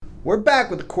We're back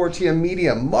with the Cortia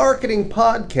Media Marketing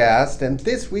Podcast, and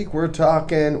this week we're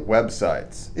talking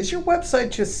websites. Is your website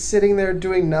just sitting there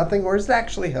doing nothing, or is it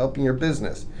actually helping your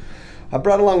business? I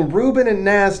brought along Ruben and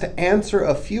Naz to answer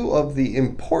a few of the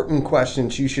important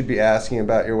questions you should be asking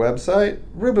about your website.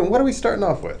 Ruben, what are we starting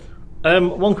off with?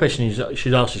 One question you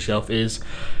should ask yourself is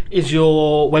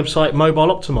your website mobile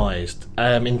optimized?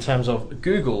 In terms of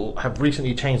Google have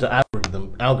recently changed their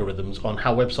algorithms on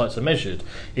how websites are measured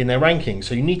in their rankings.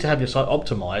 So you need to have your site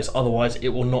optimized, otherwise it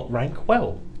will not rank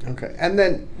well. Okay, and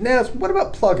then Naz, what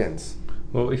about plugins?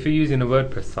 Well, if you're using a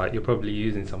WordPress site, you're probably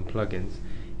using some plugins.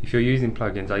 If you're using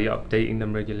plugins, are you updating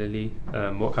them regularly?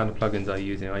 What kind of plugins are you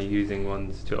using? Are you using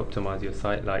ones to optimize your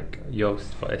site like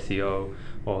Yoast for SEO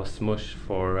or Smush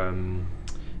for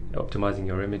optimizing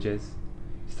your images?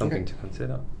 Something to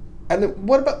consider. And then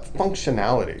what about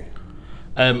functionality?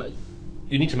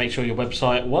 You need to make sure your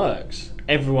website works.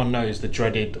 Everyone knows the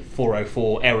dreaded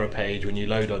 404 error page when you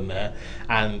load on there,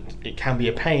 and it can be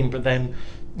a pain, but then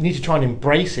you need to try and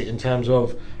embrace it in terms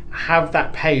of have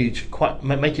that page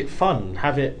make it fun,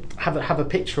 have a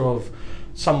picture of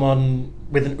someone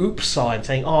with an oops sign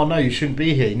saying, oh no, you shouldn't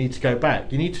be here, you need to go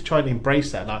back. You need to try and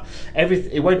embrace that. Like,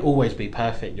 it won't always be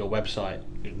perfect, your website.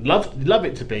 You'd love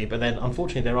it to be, but then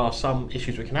unfortunately there are some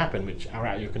issues that can happen which are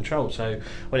out of your control. So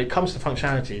when it comes to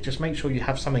functionality, just make sure you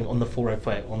have something on the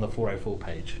 404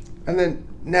 page. And then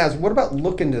Naz, what about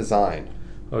look and design?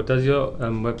 Or does your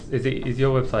is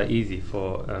your website easy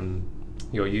for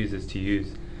your users to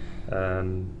use?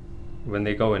 When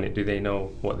they go in it, do they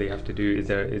know what they have to do? Is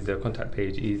their contact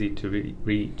page easy to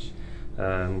reach?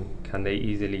 Can they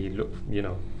easily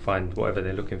find whatever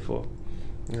they're looking for?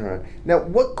 All right. Now,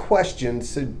 what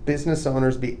questions should business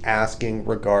owners be asking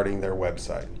regarding their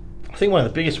website? I think one of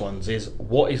the biggest ones is,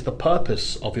 what is the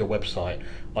purpose of your website?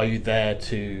 Are you there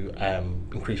to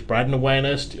increase brand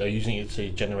awareness? Are you using it to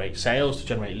generate sales, to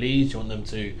generate leads? Do you want them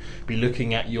to be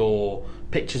looking at your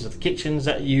pictures of the kitchens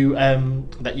that you've done?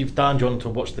 Do you want them to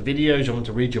watch the videos? Do you want them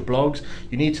to read your blogs?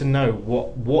 You need to know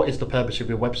what is the purpose of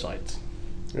your website.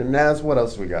 And Naz, what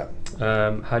else we got?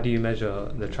 How do you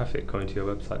measure the traffic going to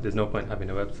your website? There's no point having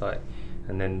a website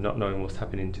and then not knowing what's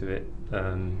happening to it.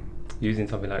 Using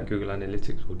something like Google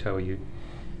Analytics will tell you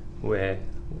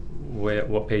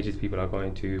what pages people are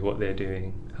going to, what they're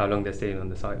doing, how long they're staying on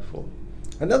the site for.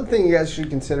 Another thing you guys should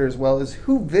consider as well is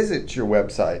who visits your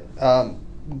website.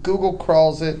 Google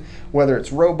crawls it, whether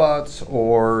it's robots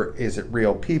or is it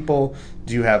real people?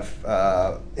 Do you have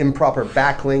improper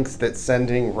backlinks that's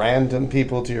sending random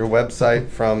people to your website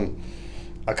from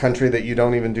a country that you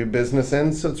don't even do business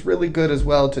in? So it's really good as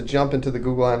well to jump into the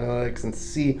Google Analytics and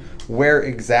see where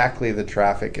exactly the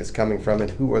traffic is coming from and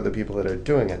who are the people that are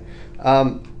doing it.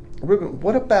 Ruben,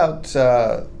 what about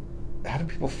how do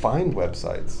people find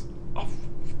websites?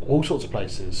 All sorts of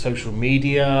places: social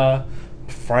media,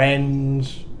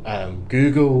 friends,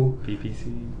 Google,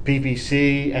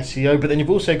 PPC, SEO. But then you've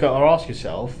also got to ask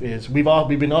yourself: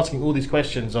 we've been asking all these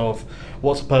questions of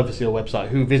what's the purpose of your website,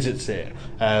 who visits it,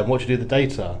 what do you do with the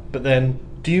data? But then,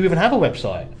 do you even have a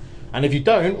website? And if you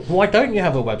don't, why don't you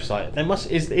have a website?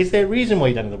 Is there a reason why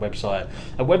you don't have a website?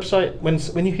 A website,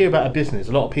 when you hear about a business,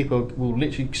 a lot of people will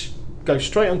literally go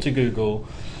straight onto Google,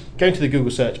 go into the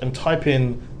Google search and type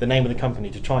in the name of the company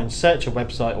to try and search a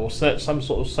website or search some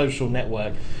sort of social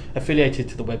network affiliated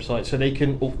to the website so they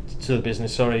can, or to the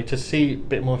business, to see a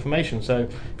bit more information. So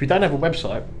if you don't have a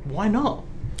website, why not?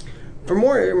 For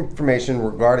more information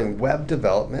regarding web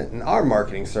development and our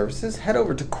marketing services, head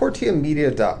over to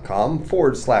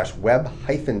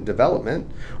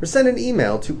cortiamedia.com/web-development or send an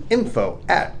email to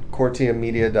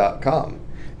info@cortiamedia.com.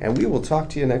 And we will talk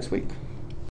to you next week.